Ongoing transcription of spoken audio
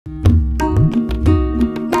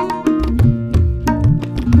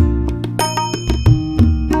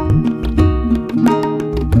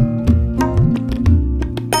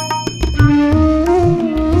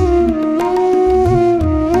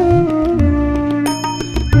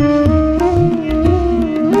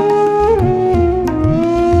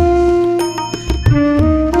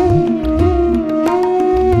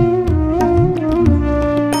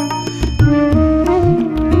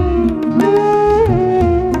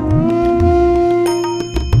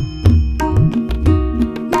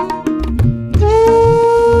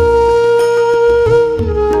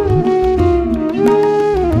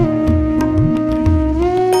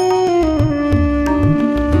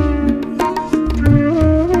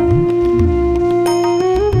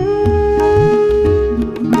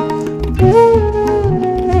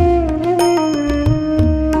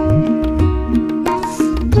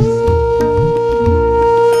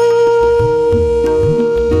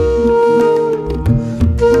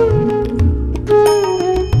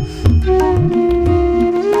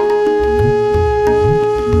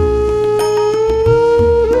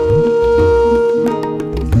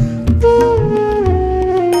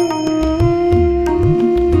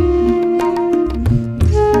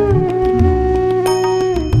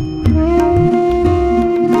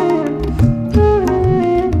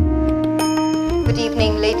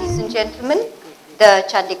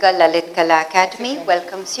Chandigarh Lalit Kala Akademi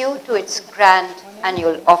welcomes you to its grand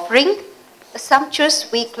annual offering, a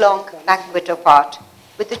sumptuous week-long banquet of art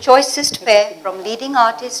with the choicest fare from leading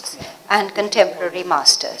artists and contemporary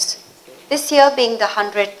masters. This year being the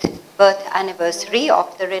 100th birth anniversary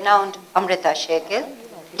of the renowned Amrita Sher-Gil,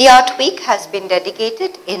 the Art Week has been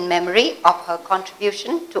dedicated in memory of her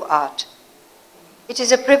contribution to art. It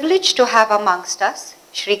is a privilege to have amongst us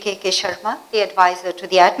Shri K.K. Sharma, the advisor to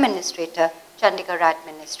the administrator, Chandigarh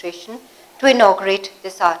Administration, to inaugurate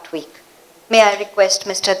this Art Week. May I request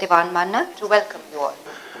Mr. Diwan Manna to welcome you all.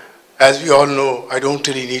 As we all know, I don't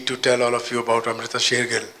really need to tell all of you about Amrita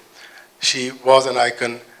Sher-Gil. She was an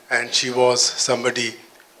icon and she was somebody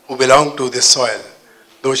who belonged to this soil.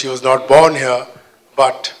 Though she was not born here,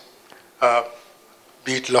 but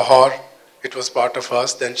be it Lahore, it was part of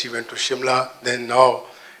us. Then she went to Shimla. Then now,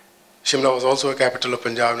 Shimla was also a capital of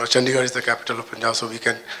Punjab. Now Chandigarh is the capital of Punjab, so we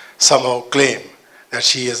can somehow claim that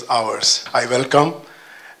she is ours. I welcome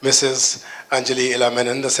Mrs. Anjolie Ela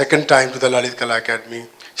Menon-S the second time to the Lalit Kala Akademi.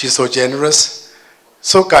 She's so generous,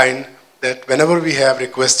 so kind, that whenever we have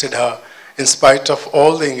requested her, in spite of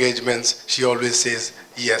all the engagements, she always says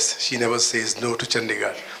yes. She never says no to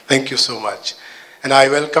Chandigarh. Thank you so much. And I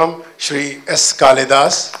welcome Shri S.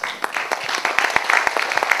 Kalidas,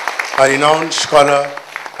 a renowned scholar,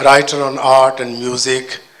 writer on art and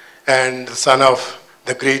music, and the son of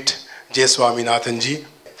the great J. Swaminathanji.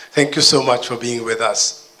 Thank you so much for being with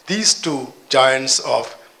us. These two giants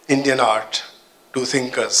of Indian art, two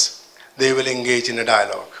thinkers, they will engage in a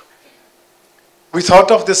dialogue. We thought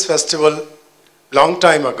of this festival long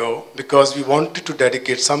time ago because we wanted to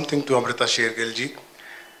dedicate something to Amrita Sher-Gil ji.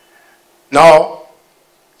 Now,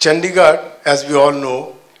 Chandigarh, as we all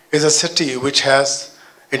know, is a city which has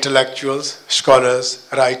intellectuals, scholars,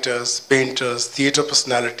 writers, painters, theatre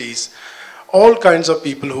personalities, all kinds of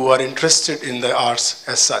people who are interested in the arts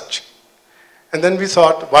as such. And then we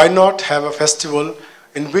thought, why not have a festival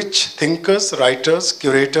in which thinkers, writers,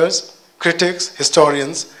 curators, critics,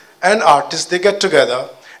 historians, and artists, they get together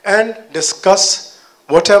and discuss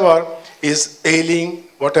whatever is ailing,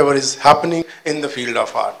 whatever is happening in the field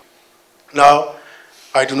of art. Now,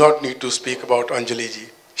 I do not need to speak about Anjolie ji.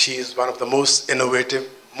 She is one of the most innovative,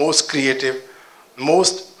 most creative,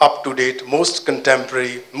 most up-to-date, most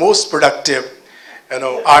contemporary, most productive,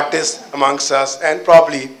 artists amongst us, and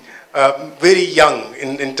probably very young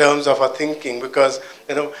in terms of her thinking, because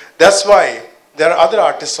that's why there are other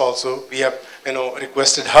artists also. We have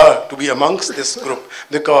requested her to be amongst this group,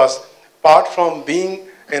 because apart from being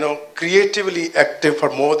creatively active for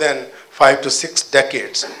more than 5 to 6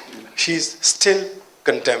 decades, she's still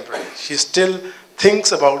contemporary. She still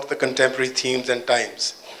thinks about the contemporary themes and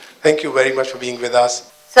times. Thank you very much for being with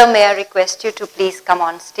us. So may I request you to please come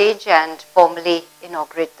on stage and formally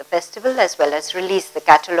inaugurate the festival as well as release the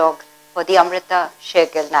catalogue for the Amrita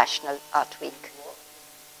Sher-Gil National Art Week.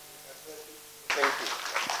 Thank you.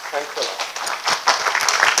 Thanks a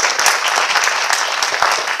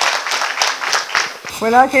lot.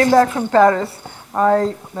 When I came back from Paris,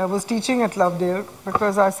 I was teaching at Lovedale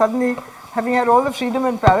because I suddenly, having had all the freedom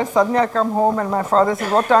in Paris, suddenly I come home and my father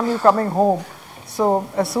said, "What time are you coming home?" So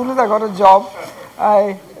as soon as I got a job,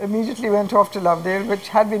 I immediately went off to Lovedale, which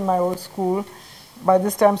had been my old school. By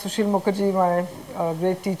this time, Sushil Mukherjee, my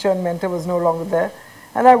great teacher and mentor, was no longer there.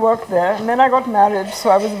 And I worked there. And then I got married, so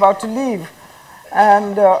I was about to leave.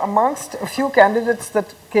 And amongst a few candidates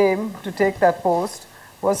that came to take that post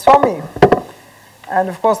was Swami. And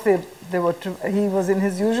of course, he was in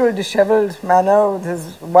his usual disheveled manner with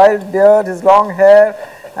his wild beard, his long hair,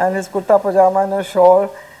 and his kurta pajama and a shawl.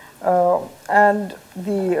 But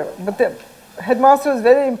the headmaster was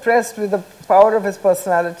very impressed with the power of his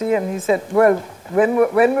personality, and he said, "Well, when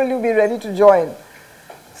will you be ready to join?"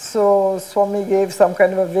 So Swami gave some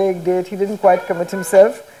kind of a vague date. He didn't quite commit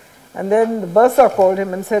himself. And then the bursar called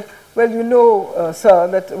him and said, "Well, sir,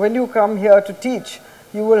 that when you come here to teach,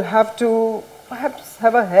 you will have to perhaps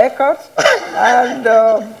have a haircut and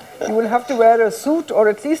you will have to wear a suit or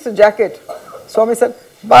at least a jacket." Swami said,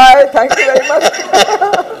 "Bye, thank you very much.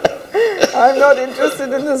 I'm not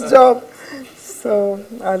interested in this job." So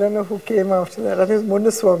I don't know who came after that. I think it was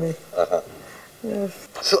Munna Swami. Yes.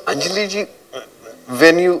 So Anjolie ji,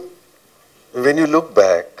 when you look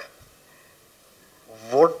back,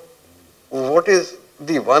 what is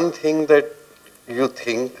the one thing that you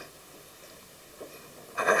think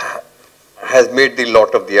has made the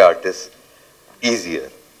lot of the artists easier?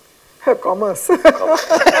 Commerce.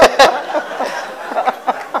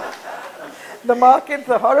 The market,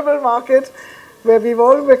 the horrible market, where we've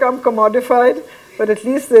all become commodified, but at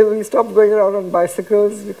least we stopped going around on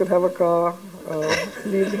bicycles. We could have a car,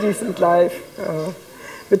 lead a decent life.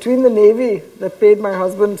 between the Navy that paid my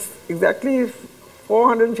husband exactly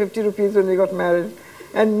 450 rupees when we got married,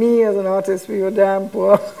 and me as an artist, we were damn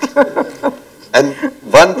poor. And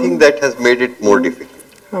one thing that has made it more difficult.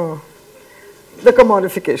 The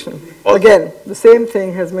commodification. Also. Again, the same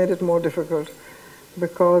thing has made it more difficult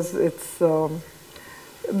because it's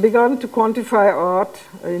begun to quantify art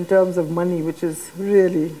in terms of money, which is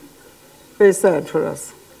really very sad for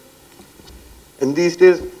us. And these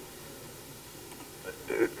days,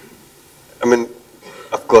 I mean,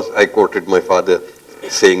 of course, I quoted my father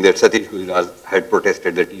saying that Satish Gujarat had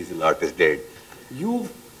protested that easel art is dead. You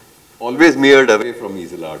always veered away from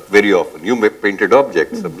easel art very often. You painted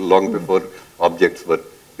objects long before objects were,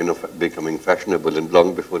 becoming fashionable, and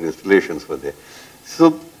long before installations were there.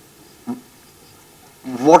 So,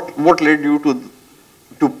 what led you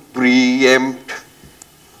to preempt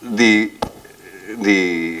the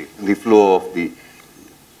flow of the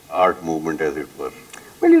art movement, as it were?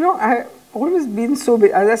 Well, I've always been so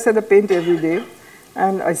big. As I said, I paint every day,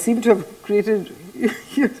 and I seem to have created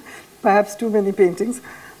perhaps too many paintings.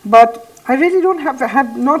 But I really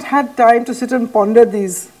have not had time to sit and ponder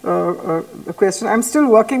these questions. I'm still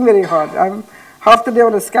working very hard. I'm half the day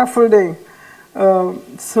on a scaffolding,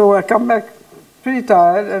 so I come back pretty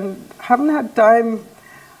tired and haven't had time.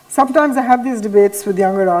 Sometimes I have these debates with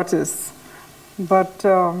younger artists, but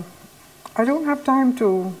I don't have time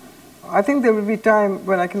to. I think there will be time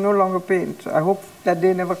when I can no longer paint. I hope that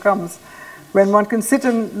day never comes, when one can sit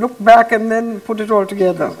and look back and then put it all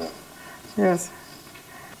together. Yes.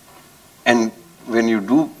 And when you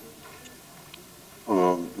do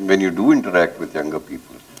interact with younger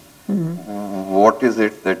people, what is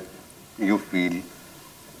it that you feel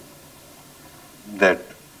that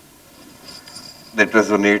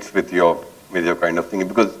resonates with your kind of thing?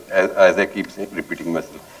 Because as I keep repeating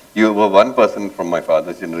myself, you were one person from my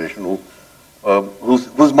father's generation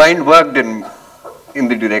whose mind worked in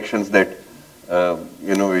the directions that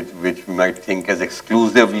which we might think as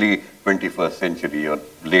exclusively 21st century or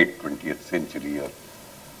late 20th century.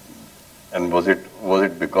 And was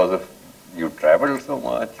it because of you traveled so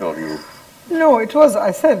much, or you? No, it was.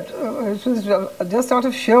 I said it was just out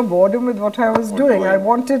of sheer boredom with what I was doing. I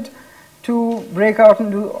wanted to break out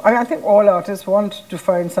and do. I think all artists want to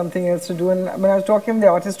find something else to do. And when I was talking about the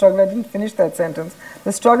artist struggle, I didn't finish that sentence.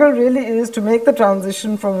 The struggle really is to make the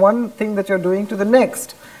transition from one thing that you're doing to the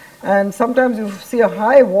next. And sometimes you see a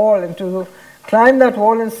high wall, and to climb that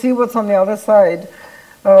wall and see what's on the other side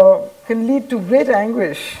can lead to great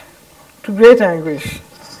anguish,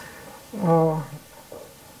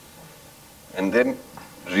 And then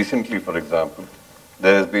recently, for example,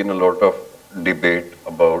 there has been a lot of debate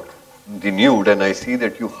about the nude, and I see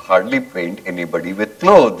that you hardly paint anybody with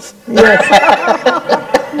clothes. Yes.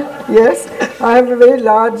 Yes, I have a very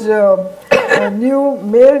large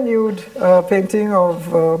male nude painting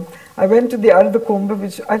of, I went to the Ardha Kumbh,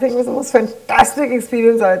 which I think was the most fantastic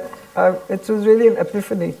experience. It was really an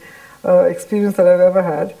epiphany experience that I've ever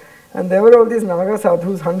had. And there were all these Naga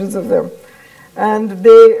sadhus, hundreds of them. And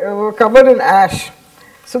they were covered in ash.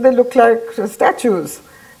 So they looked like statues.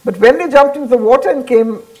 But when they jumped into the water and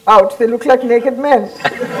came out, they looked like naked men.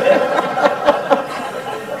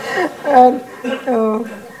 And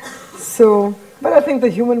but I think the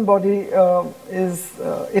human body is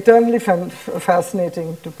eternally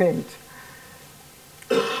fascinating to paint.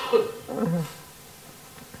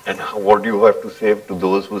 And what do you have to say to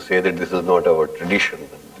those who say that this is not our tradition?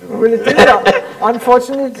 Well, it is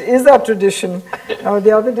unfortunately, it is our tradition.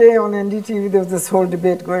 The other day on NDTV, there was this whole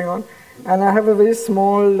debate going on. And I have a very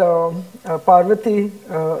small Parvati,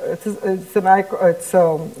 it's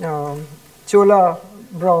Chola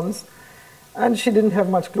bronze. And she didn't have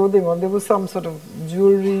much clothing on. There was some sort of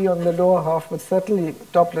jewelry on the lower half, but certainly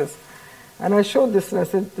topless. And I showed this and I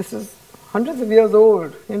said, this is hundreds of years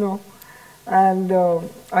old, And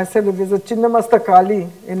I said, there's a Chinnamasta Kali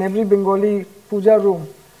in every Bengali puja room.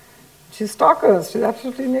 She's starkers, she's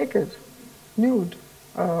absolutely naked, nude,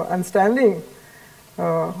 and standing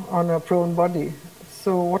on a prone body.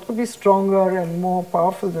 So what could be stronger and more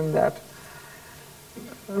powerful than that?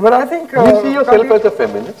 But I think... you see yourself as a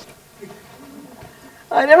feminist?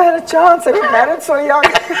 I never had a chance. I got married so young.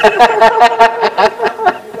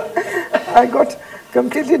 I got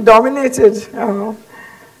completely dominated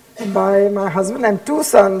by my husband and two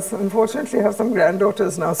sons. Unfortunately, I have some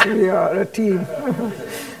granddaughters now, so we are a team.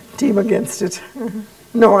 Team against it.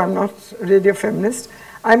 No, I'm not really a feminist.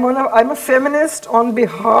 I'm a feminist on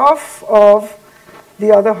behalf of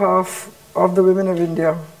the other half of the women of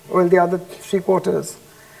India, well, the other three-quarters.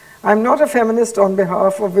 I'm not a feminist on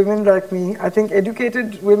behalf of women like me. I think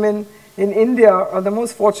educated women in India are the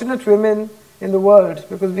most fortunate women in the world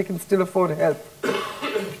because we can still afford help.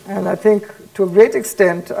 And I think to a great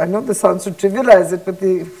extent, I know this sounds to trivialize it, but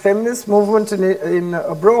the feminist movement in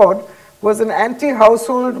abroad was an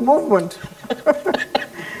anti-household movement.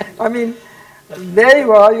 I mean, there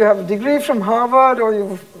you are, you have a degree from Harvard, or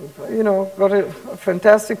you've got a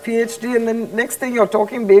fantastic PhD, and then next thing you're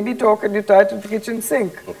talking baby talk and you're tied to the kitchen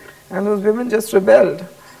sink. And those women just rebelled.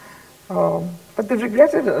 But they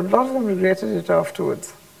regretted it, a lot of them regretted it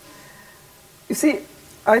afterwards. You see,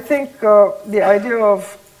 I think the idea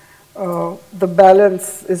of the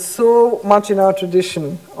balance is so much in our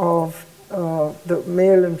tradition of the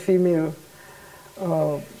male and female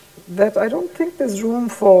that I don't think there's room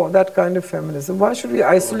for that kind of feminism. Why should we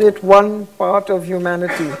isolate one part of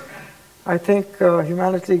humanity? I think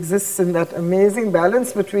humanity exists in that amazing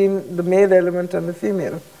balance between the male element and the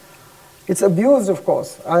female. It's abused, of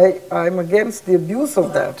course. I'm against the abuse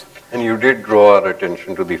of that. And you did draw our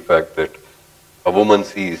attention to the fact that a woman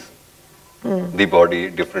sees the body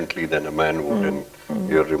differently than a man would, and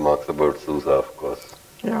your remarks about Sousa, of course.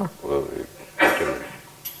 Yeah. Were pertinent.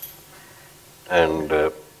 And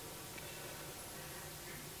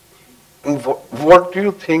what do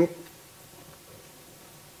you think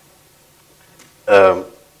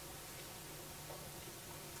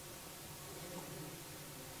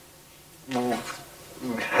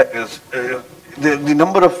the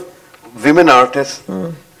number of women artists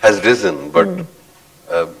has risen, but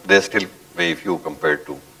there's still very few compared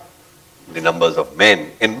to the numbers of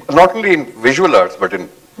men, not only in visual arts, but in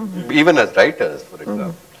even as writers, for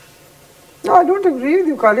example. No, I don't agree with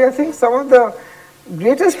you, Kali. I think some of the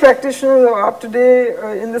greatest practitioners of art today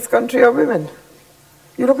in this country are women.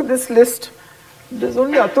 You look at this list, there's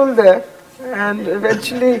only Atul there, and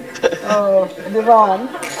eventually Diwan.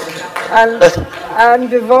 And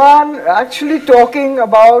Diwan actually talking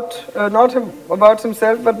about, not about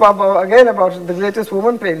himself, but again about the greatest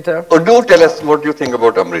woman painter. Oh, do tell us what you think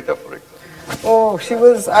about Amrita, for example. Oh, she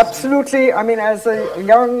was absolutely, I mean, as a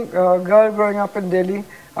young girl growing up in Delhi,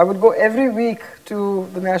 I would go every week to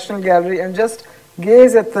the National Gallery and just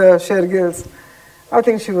gaze at the Sher-Gils. I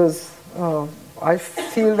think she was, I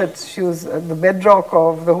feel that she was the bedrock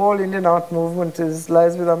of the whole Indian art movement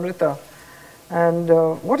lies with Amrita. And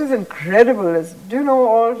what is incredible is, do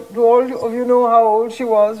all of you know how old she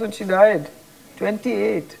was when she died?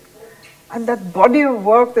 28. And that body of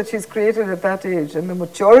work that she's created at that age, and the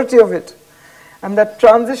maturity of it, and that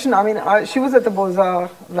transition, I mean, she was at the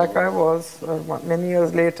Beaux-Arts like I was many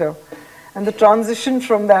years later. And the transition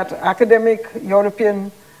from that academic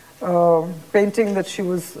European painting that she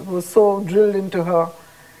was so drilled into her,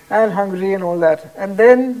 and Hungary and all that. And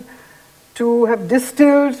then to have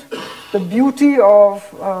distilled the beauty of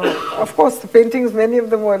course, the paintings, many of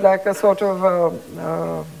them were like a sort of,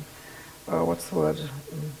 what's the word?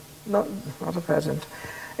 Not a pageant.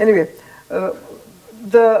 Anyway,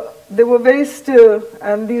 they were very still,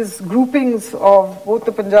 and these groupings of both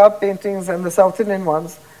the Punjab paintings and the South Indian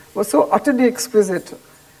ones were so utterly exquisite.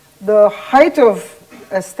 The height of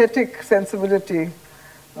aesthetic sensibility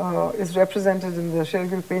is represented in the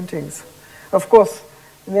Sher-Gil paintings. Of course,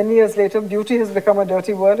 many years later, beauty has become a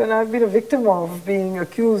dirty word, and I've been a victim of being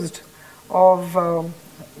accused of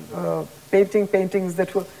painting paintings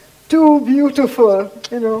that were too beautiful,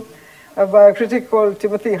 by a critic called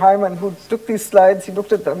Timothy Hyman, who took these slides, he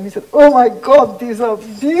looked at them, and he said, "Oh my God, these are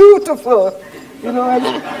beautiful,"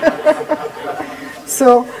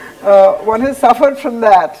 So one has suffered from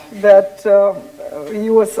that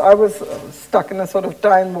I was stuck in a sort of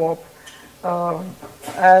time warp,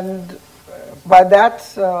 and by that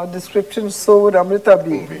description, so would Amrita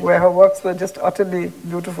be, where her works were just utterly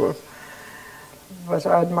beautiful. But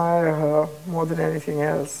I admire her more than anything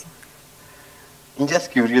else.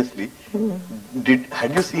 Just curiously,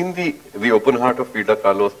 had you seen the Open Heart of Frida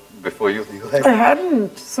Kahlo before you? I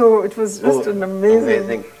hadn't, so it was just an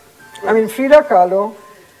amazing. I mean, Frida Kahlo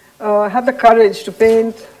had the courage to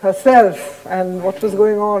paint herself and what was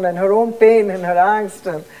going on, and her own pain and her angst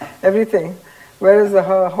and everything, whereas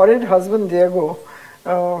her horrid husband Diego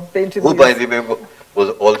painted. Who, by the way, was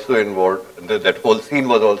also involved. That whole scene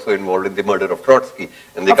was also involved in the murder of Trotsky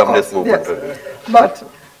and the communist movement. Yes. But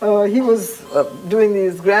he was doing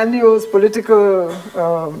these grandiose political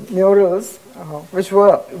murals, which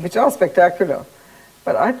are spectacular.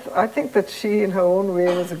 But I think that she, in her own way,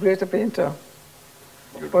 was a greater painter.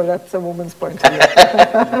 Well, that's a woman's point of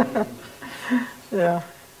view. Yeah.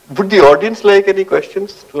 Would the audience like any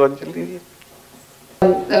questions to Anjali?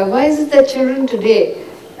 Why is it that children today,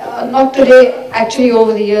 not today, actually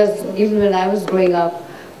over the years, even when I was growing up,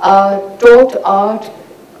 taught art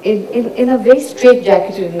in a very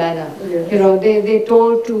straight-jacketed manner? Yes. They're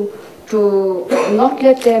told to to not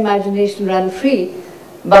let their imagination run free,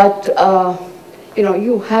 but you know,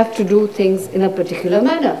 you have to do things in a particular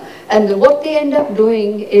manner. And what they end up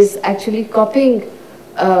doing is actually copying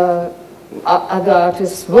other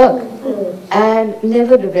artists' work and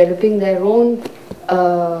never developing their own,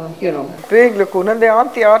 you know. Big lacuna. They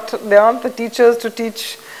aren't the teachers to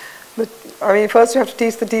teach. I mean, first you have to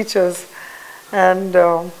teach the teachers and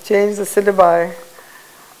change the syllabi.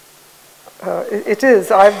 It is.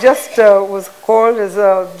 I've just was called as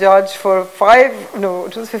a judge for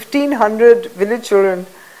it was 1,500 village children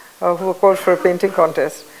who were called for a painting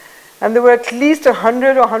contest. And there were at least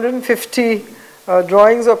 100 or 150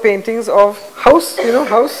 drawings or paintings of house,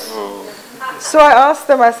 house. So I asked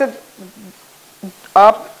them, I said,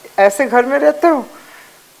 "आप ऐसे घर में रहते हो?"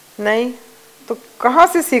 नहीं, तो कहाँ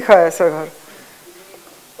से सीखा ऐसा घर?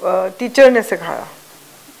 Teacher ने सिखाया.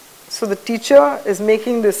 So the teacher is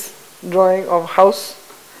making this drawing of house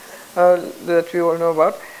that we all know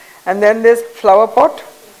about, and then there's flower pot,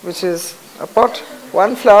 which is a pot,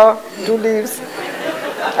 one flower, 2 leaves,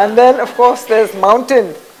 and then of course there's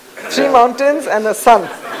mountain, 3 mountains and a sun.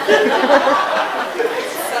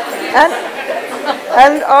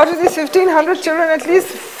 and out of these 1,500 children, at least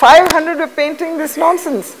 500 were painting this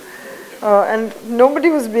nonsense, and nobody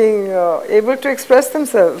was being able to express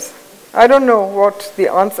themselves. I don't know what the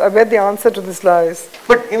answer, where the answer to this lies.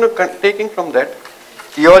 But taking from that,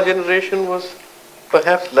 your generation was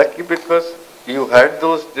perhaps lucky because you had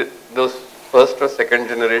those first or second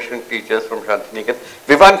generation teachers from Shantiniketan.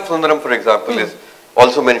 Vivan Sundaram, for example,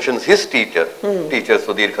 also mentions his teacher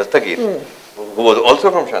Sudhir Khastagir, who was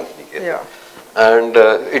also from Shantiniketan. Yeah. And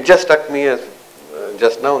it just struck me as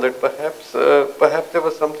just now that perhaps there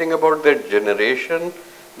was something about that generation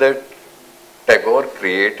that Tagore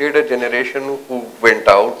created a generation who went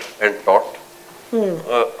out and taught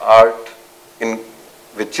art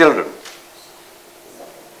with children,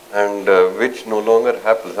 and which no longer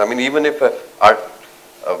happens. I mean, even if art,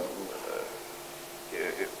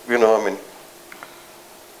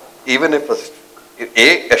 even if a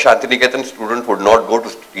Shantiniketan student would not go to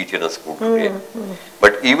teach in a school today,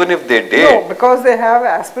 but even if they did... No, because they have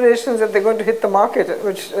aspirations that they're going to hit the market,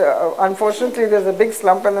 which unfortunately there's a big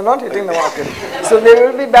slump and they're not hitting the market. So they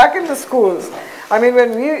will be back in the schools. I mean,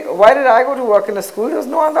 why did I go to work in a school? There was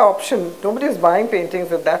no other option. Nobody was buying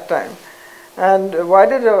paintings at that time. And why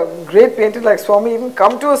did a great painter like Swami even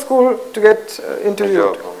come to a school to get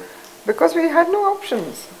interviewed? Because we had no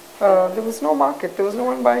options. There was no market. There was no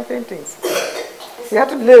one buying paintings. We had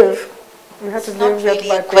to live. We had to live. It's not really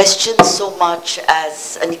a question so much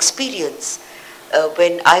as an experience.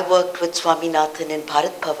 When I worked with Swaminathan in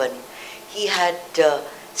Bharat Bhavan, he had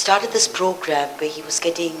started this program where he was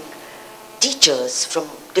getting teachers from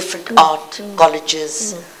different art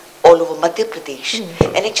colleges all over Madhya Pradesh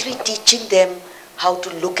and actually teaching them how to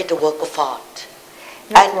look at a work of art.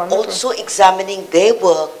 That's and wonderful. Also examining their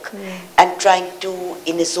work and trying to,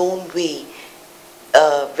 in his own way,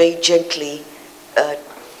 very gently,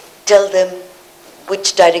 tell them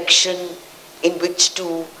which direction in which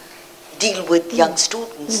to deal with young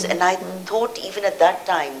students. And I thought even at that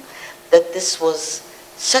time that this was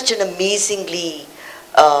such an amazingly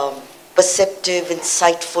perceptive,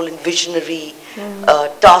 insightful and visionary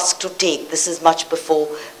task to take. This is much before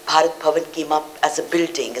Bharat Bhavan came up as a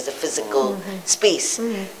building, as a physical space.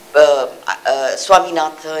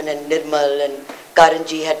 Swaminathan and Nirmal and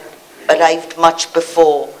Karanji had arrived much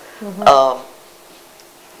before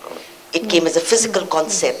it came as a physical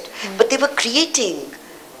concept. But they were creating,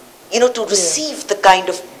 to receive the kind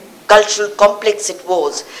of cultural complex it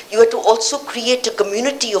was, you had to also create a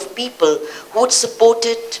community of people who would support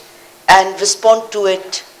it and respond to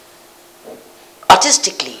it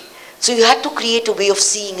artistically. So you had to create a way of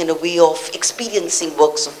seeing and a way of experiencing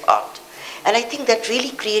works of art. And I think that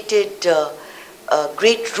really created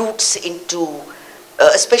great roots into,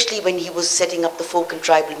 especially when he was setting up the Folk and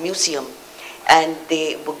Tribal Museum, and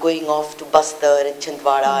they were going off to Bastar and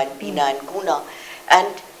Chhindwara and Bina and Guna.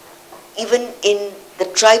 And even in the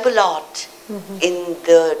tribal art, in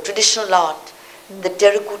the traditional art, the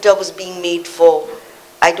terracotta was being made for,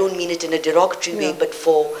 I don't mean it in a derogatory way, but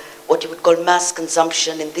for what you would call mass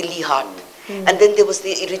consumption in Dilli Haat. And then there was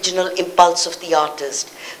the original impulse of the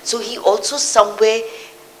artist. So he also somewhere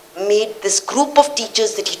made this group of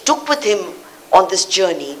teachers that he took with him on this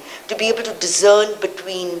journey to be able to discern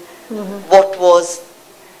between what was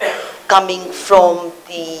coming from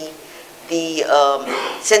the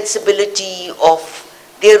sensibility of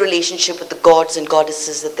their relationship with the gods and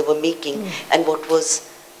goddesses that they were making and what was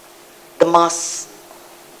the mass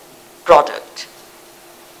product.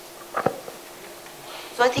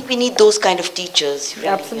 So So I think we need those kind of teachers. Really,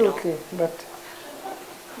 Absolutely, but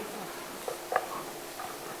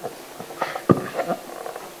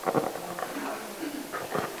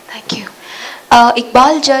thank you.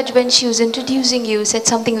 Iqbal Judge, when she was introducing you, said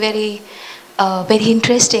something very, very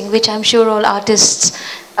interesting, which I'm sure all artists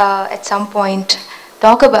at some point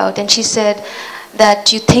talk about. And she said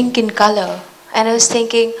that you think in color. And I was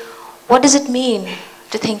thinking, what does it mean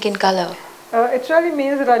to think in color? it really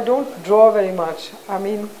means that I don't draw very much. I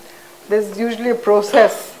mean, there's usually a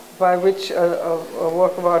process by which a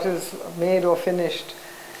work of art is made or finished.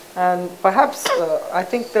 And perhaps, I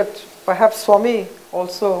think that perhaps Swami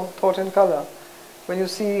also thought in color. When you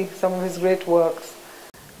see some of his great works,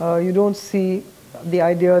 you don't see the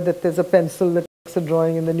idea that there's a pencil that makes a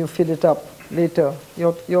drawing and then you fill it up later.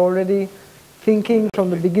 You're already thinking from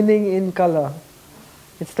the beginning in color.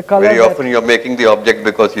 It's the color. Very often you're making the object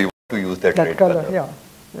because you want to use that color.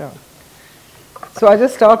 Yeah. So I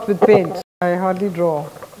just start with paint. I hardly draw.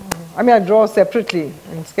 I mean, I draw separately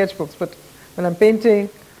in sketchbooks, but when I'm painting,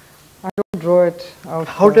 I don't draw it out.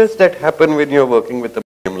 How does that happen when you're working with a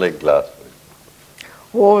medium like glass?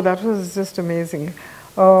 Oh, that was just amazing.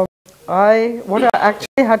 What I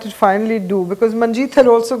actually had to finally do, because Manjeet had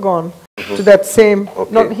also gone to that same,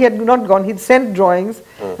 he had not gone, he'd sent drawings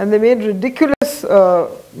and they made ridiculous,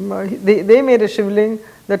 they made a shivling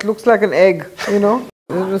that looks like an egg, you know,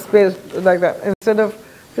 it was spaced like that, instead of,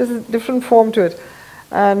 there's a different form to it.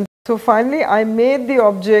 And so finally I made the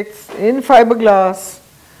objects in fiberglass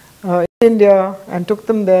in India and took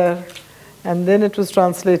them there, and then it was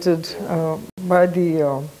translated by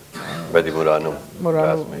the Murano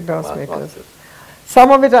glass makers.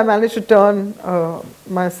 Some of it I managed to turn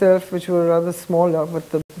myself, which were rather smaller, but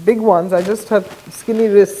the big ones, I just had skinny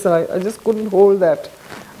wrists, I just couldn't hold that.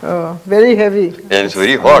 Very heavy. And it's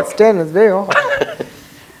very hot. It's very hot.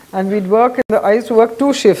 And we'd work, I used to work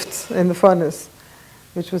 2 shifts in the furnace,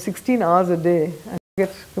 which was 16 hours a day, and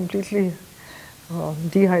get completely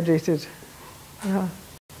dehydrated. Yeah.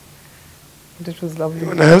 But it was lovely.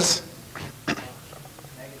 Anyone else?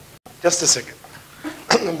 Just a second.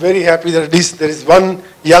 I'm very happy that at least there is one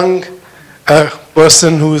young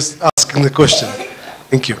person who is asking the question.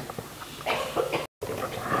 Thank you.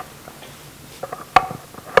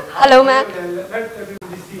 Hello, ma'am.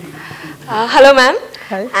 Hello, ma'am.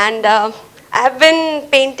 Hi. And I have been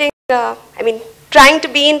painting, trying to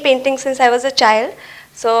be in painting since I was a child.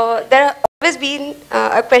 So there has always been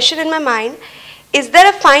a question in my mind. Is there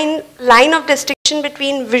a fine line of distinction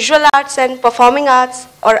between visual arts and performing arts,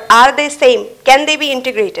 or are they same? Can they be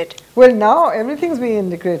integrated? Well, now everything's being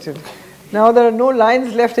integrated. Now there are no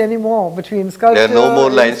lines left anymore between sculpture, there are no more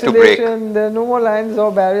lines to break. There are no more lines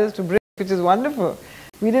or barriers to break, which is wonderful.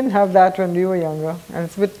 We didn't have that when we were younger, and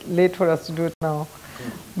it's a bit late for us to do it now.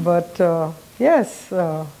 But yes,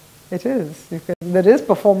 it is. There is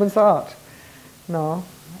performance art now,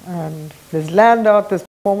 and there's land art, there's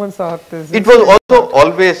performance art. It was also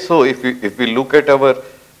always so. If we look at our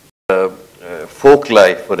folk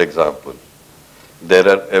life, for example, there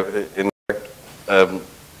are in fact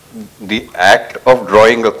the act of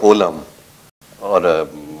drawing a kolam, or a,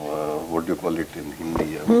 what do you call it in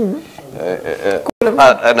Hindi? An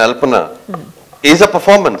alpana is a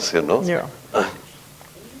performance, you know. Yeah.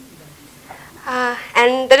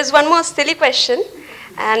 And there is one more silly question.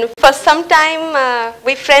 And for some time,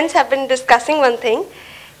 we friends have been discussing one thing.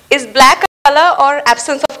 Is black a color or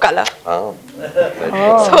absence of color? Oh,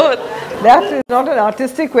 So that is not an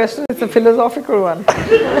artistic question, it's a philosophical one.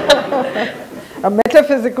 A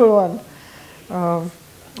metaphysical one.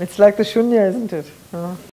 It's like the shunya, isn't it?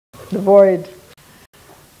 The void.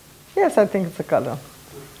 Yes, I think it's a color.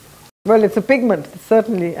 Well, it's a pigment,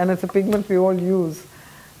 certainly, and it's a pigment we all use.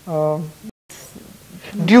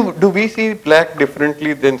 Do we see black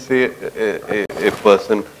differently than, say, a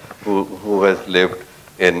person who has lived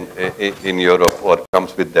in Europe or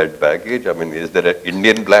comes with that baggage? I mean, is there an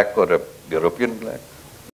Indian black or a European black?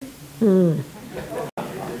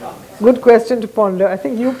 Good question to ponder. I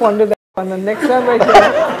think you ponder that one, and next time I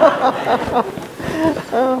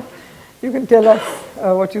hear, you can tell us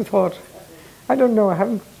what you thought. I don't know. I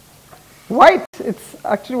haven't. White. It's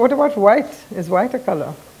actually. What about white? Is white a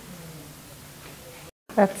color?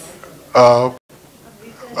 That's.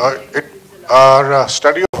 Our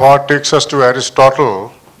study of art takes us to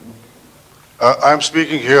Aristotle. I'm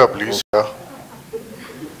speaking here, please. Okay.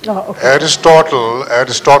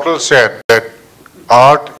 Aristotle said that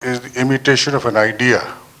art is the imitation of an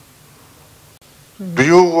idea. Do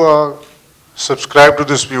you subscribe to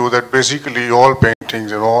this view that basically all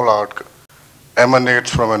paintings and all art emanates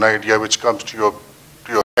from an idea which comes to your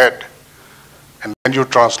head, and then you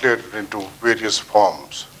translate it into various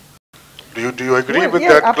forms. Do you agree with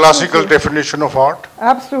yeah, that absolutely. classical definition of art?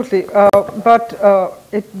 Absolutely, but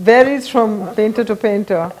it varies from painter to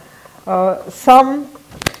painter. Some,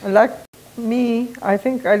 like me, I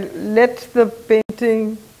think I let the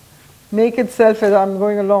painting make itself as I'm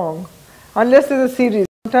going along, unless there's a series.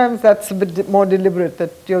 Sometimes that's a bit more deliberate,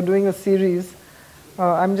 that you're doing a series.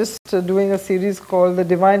 I'm just doing a series called The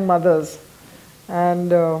Divine Mothers, and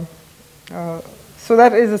so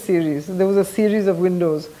that is a series. There was a series of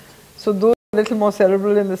windows. So those are a little more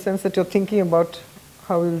cerebral in the sense that you're thinking about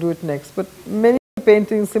how we'll do it next. But many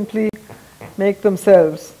paintings simply make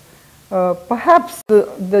themselves. Perhaps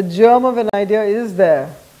the germ of an idea is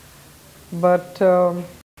there, but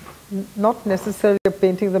not necessarily a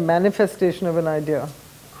painting, the manifestation of an idea.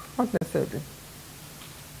 Not necessarily.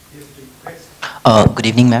 Good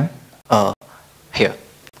evening, ma'am. Here.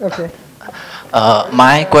 Okay.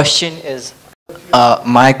 My question is,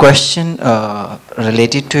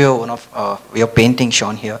 related to one of your painting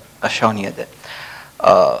shown here. That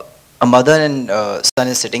a mother and son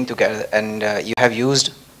is sitting together, and you have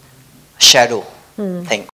used shadow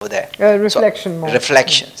thing over there. Reflection more.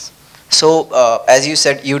 Reflections. So, as you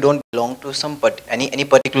said, you don't belong to some any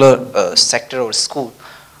particular sector or school.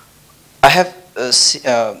 I have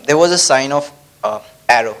there was a sign of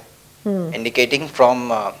arrow indicating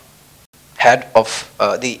from head of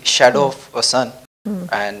the shadow of a son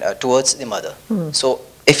and towards the mother. So,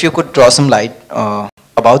 if you could draw some light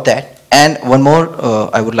about that. And one more,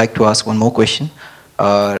 I would like to ask one more question.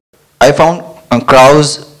 I found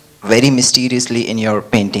crows very mysteriously in your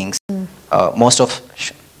paintings. Most of,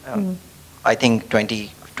 I think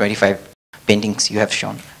 25 paintings you have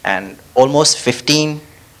shown, and almost 15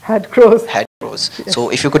 had crows. Yes. So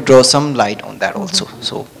if you could draw some light on that also.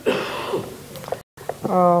 So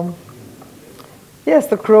yes,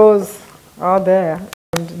 the crows are there,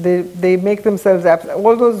 and they make themselves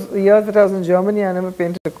all those years that I was in Germany, I never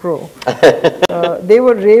painted a crow. They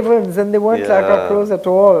were ravens, and they weren't like our crows at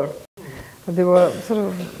all. They were sort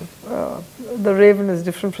of, the raven is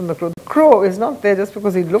different from the crow. The crow is not there just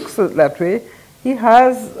because he looks that way. He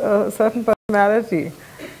has a certain personality.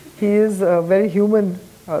 He is very human,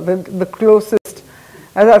 the closest.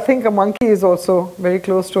 As I think a monkey is also very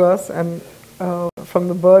close to us, and from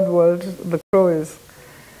the bird world, the crow is.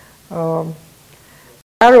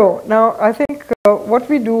 Arrow. Now, I think what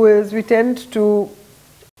we do is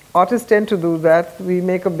artists tend to do that. We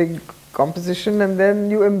make a big composition and then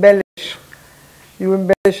you embellish. You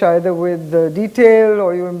embellish either with detail,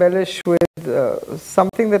 or you embellish with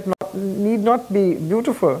something that need not be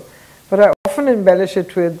beautiful. But I often embellish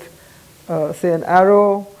it with, say, an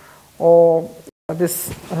arrow, or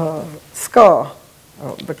this scar,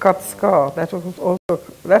 the cut scar. That's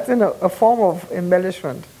in a form of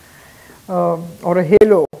embellishment, or a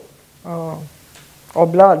halo, or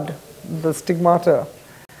blood, the stigmata.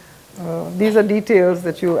 These are details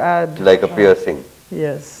that you add. Like a piercing.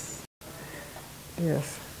 Yes.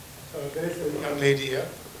 Yes. There is a young lady here.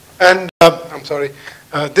 And I'm sorry,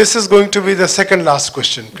 this is going to be the second last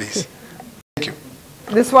question, please. Thank you.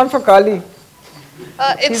 This one for Kali.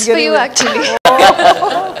 It's for you, actually.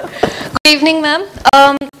 Good evening, ma'am.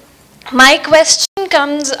 My question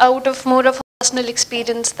comes out of more of a personal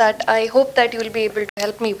experience that I hope that you will be able to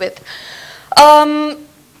help me with.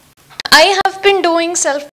 I have been doing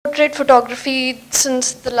self-portrait photography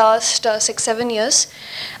since the last 6-7 years,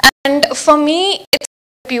 and for me it's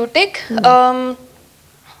therapeutic.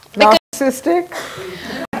 Narcissistic?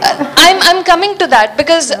 I'm coming to that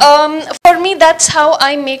because for me that's how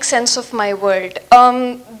I make sense of my world.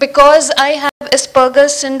 Because I have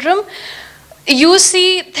Asperger's syndrome, you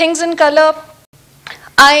see things in color,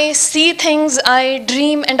 I see things, I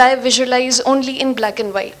dream and I visualize only in black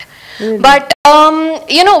and white. Really? But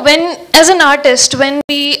you know, as an artist, when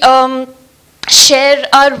we share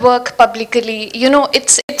our work publicly, you know,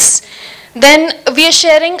 then we are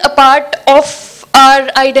sharing a part of our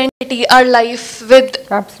identity, our life with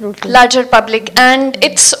larger public, and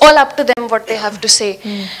it's all up to them what they have to say.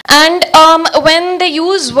 And when they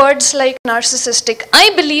use words like narcissistic,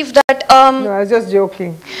 I believe that no, I was just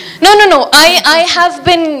joking. No. I have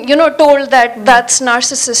been, you know, told that that's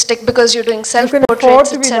narcissistic because you're doing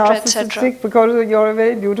self-portraits, etc., etc. Because you're a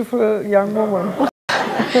very beautiful young woman.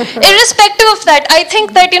 Irrespective of that, I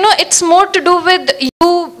think that, you know, it's more to do with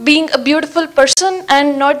you being a beautiful person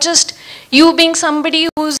and not just you being somebody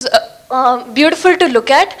who's beautiful to look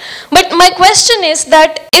at. But my question is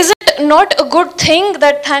that, is it not a good thing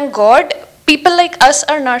that, thank God, people like us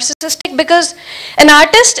are narcissistic? Because an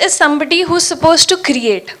artist is somebody who's supposed to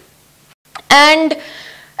create. And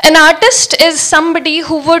an artist is somebody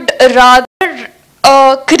who would rather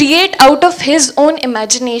create out of his own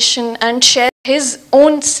imagination and share his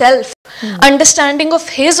own self, understanding of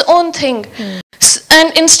his own thing.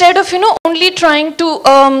 And instead of, only trying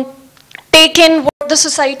to take in what the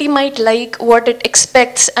society might like, what it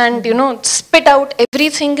expects, and, spit out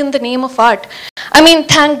everything in the name of art. I mean,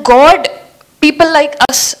 thank God people like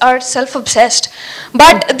us are self-obsessed.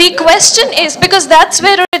 But the question is, because that's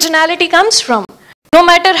where originality comes from, no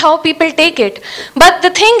matter how people take it. But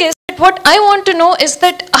the thing is, what I want to know is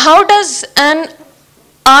that how does an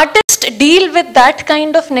artist deal with that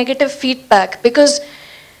kind of negative feedback? Because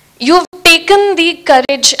you've taken the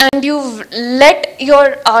courage and you've let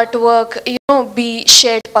your artwork, be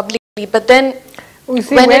shared publicly, but then you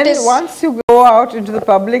see, once you go out into the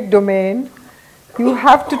public domain, you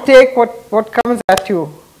have to take what comes at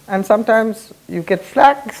you, and sometimes you get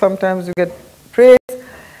flack, sometimes you get praise.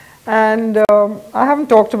 And I haven't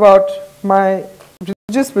talked about my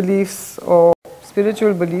religious beliefs or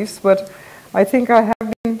spiritual beliefs, but I think I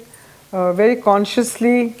have been very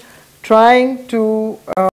consciously trying to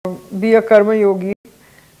be a karma yogi,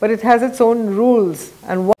 but it has its own rules.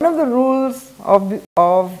 And one of the rules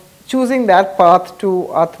of choosing that path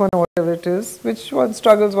to Atman or whatever it is, which one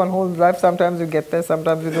struggles one whole life, sometimes you get there,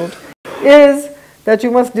 sometimes you don't, is that you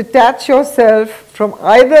must detach yourself from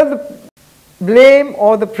either the blame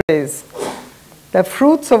or the praise. The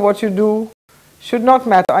fruits of what you do should not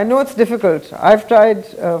matter. I know it's difficult. I've tried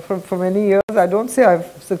for many years. I don't say I've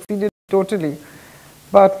succeeded totally.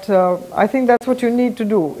 But I think that's what you need to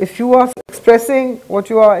do. If you are expressing what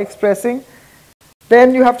you are expressing,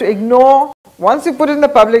 then you have to ignore. Once you put it in the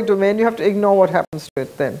public domain, you have to ignore what happens to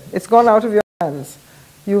it then. It's gone out of your hands.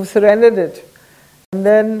 You've surrendered it. And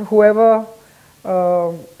then whoever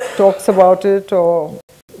talks about it or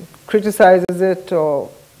criticizes it or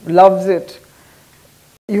loves it,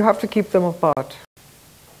 you have to keep them apart.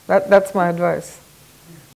 That's my advice.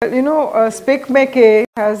 Speak Make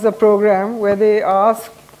has a program where they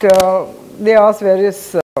asked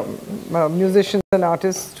various musicians and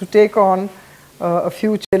artists to take on a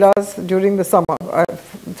few chelas during the summer,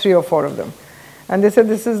 3 or 4 of them. And they said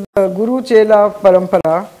this is the Guru Chela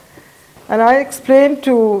Parampara. And I explained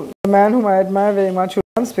to the man whom I admire very much, who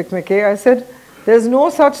runs Speak Make, I said, there's no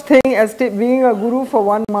such thing as being a guru for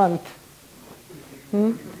 1 month.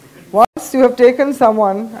 Once you have taken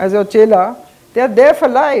someone as your chela, they are there for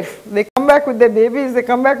life. They come back with their babies, they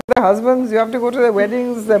come back with their husbands, you have to go to their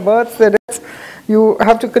weddings, their births, their deaths. You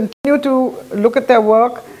have to continue to look at their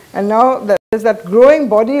work. And now there's that growing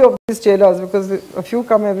body of these chelas, because a few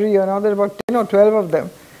come every year. Now there are about 10 or 12 of them.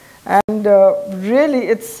 And really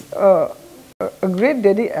it's a great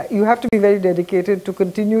you have to be very dedicated to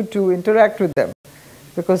continue to interact with them.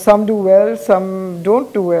 Because some do well, some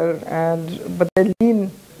don't do well, but they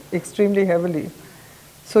lean extremely heavily.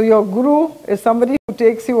 So your guru is somebody who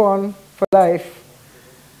takes you on for life.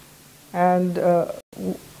 And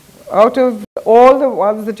out of all the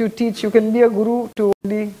ones that you teach, you can be a guru to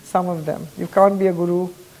only some of them. You can't be a guru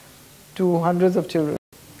to hundreds of children.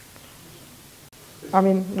 I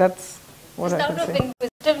mean, that's what I can say. Out of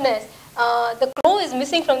inquisitiveness, the crow is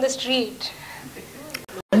missing from the street.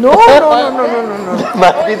 No.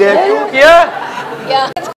 Must be there too.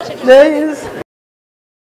 Yeah. There he is.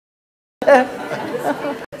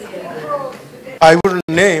 I wouldn't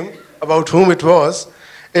name about whom it was.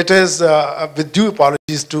 It is with due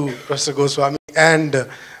apologies to Professor Goswami and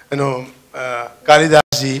Kalidas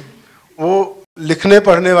ji. वो लिखने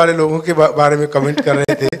पढ़ने वाले लोगों के बारे में comment कर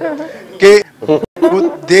रहे थे कि वो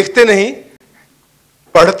देखते नहीं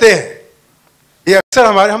पढ़ते हैं. ये अक्सर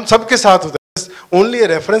हम सबके साथ होता है. It's only a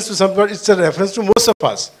reference to some, but it's a reference to most of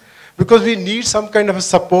us. Because we need some kind of a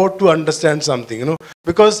support to understand something,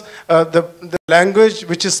 because the language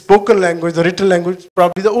which is spoken language, the written language, is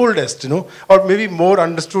probably the oldest, or maybe more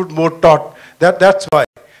understood, more taught. That's why.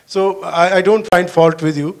 So I don't find fault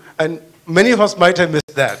with you, and many of us might have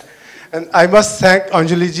missed that. And I must thank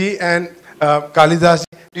Anjolie ji and Kalidas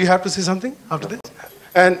ji. Do you have to say something after this?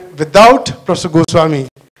 And without Professor Goswami,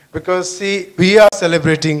 because see, we are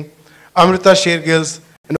celebrating Amrita Sher-Gil's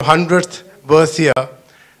 100th birth year.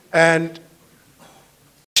 And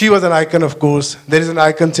she was an icon, of course. There is an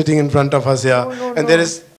icon sitting in front of us here. And there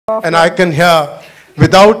is an icon here.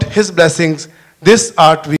 Without his blessings, this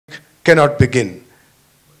art week cannot begin.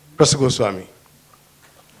 Professor Goswami.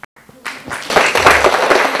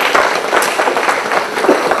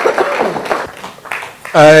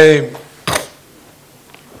 I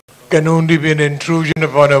can only be an intrusion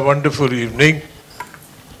upon a wonderful evening.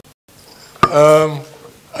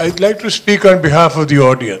 I'd like to speak on behalf of the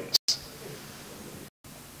audience.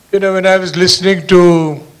 When I was listening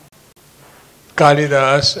to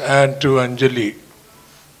Kalidas and to Anjali,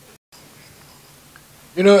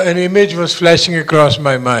 You know, an image was flashing across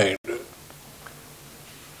my mind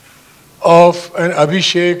of an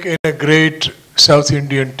Abhishek in a great South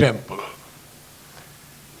Indian temple.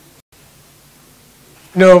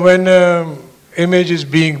 You know, when an image is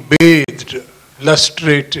being bathed,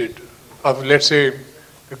 lustrated, of, let's say,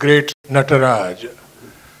 the great Nataraj,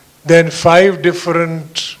 then 5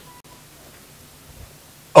 different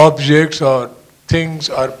objects or things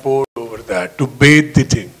are poured over that to bathe the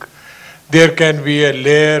thing. There can be a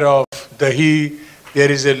layer of dahi, there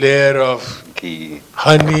is a layer of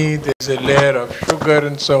honey, there's a layer of sugar,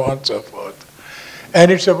 and so on and so forth. And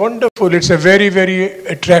it's a wonderful, it's a very, very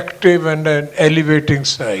attractive and an elevating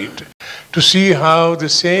sight to see how the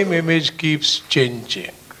same image keeps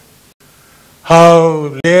changing.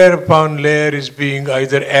 How layer upon layer is being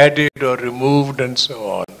either added or removed and so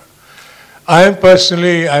on. I am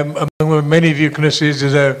personally, among my many weaknesses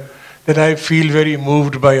is that I feel very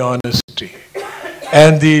moved by honesty.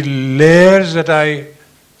 And the layers that I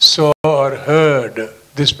saw or heard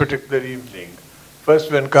this particular evening,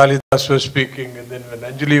 first when Kalidas was speaking and then when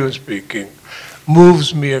Anjolie was speaking,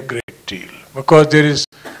 moves me a great deal. Because there is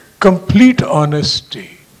complete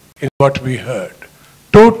honesty in what we heard.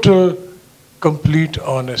 Total, complete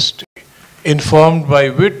honesty. Informed by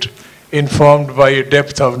wit, informed by a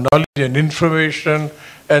depth of knowledge and information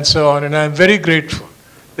and so on. And I'm very grateful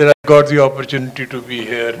that I got the opportunity to be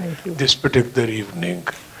here this particular evening.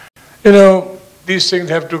 You know, these things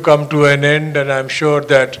have to come to an end, and I'm sure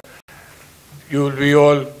that you will be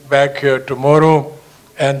all back here tomorrow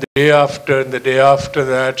and the day after and the day after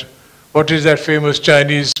that. What is that famous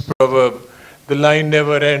Chinese proverb? The line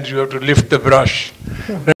never ends, you have to lift the brush.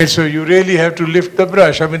 Right? So you really have to lift the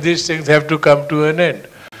brush. I mean, these things have to come to an end.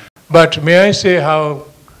 But may I say how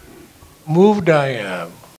moved I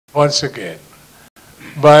am, once again,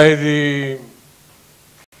 by the,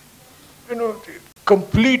 the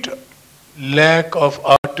complete lack of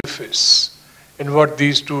artifice in what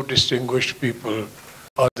these two distinguished people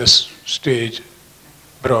on this stage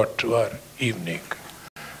brought to our evening.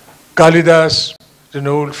 Kalidas is an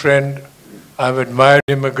old friend. I've admired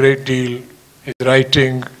him a great deal. His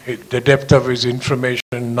writing, the depth of his information,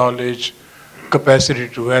 knowledge, capacity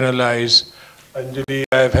to analyze. Anjolie,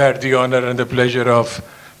 I've had the honor and the pleasure of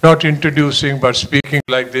not introducing but speaking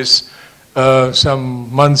like this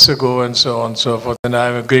some months ago and so on and so forth. And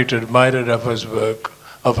I'm a great admirer of his work,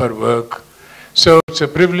 of her work. So it's a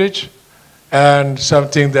privilege and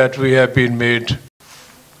something that we have been made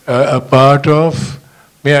a part of.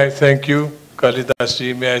 May I thank you, Kalidas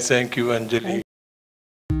ji. May I thank you, Anjolie.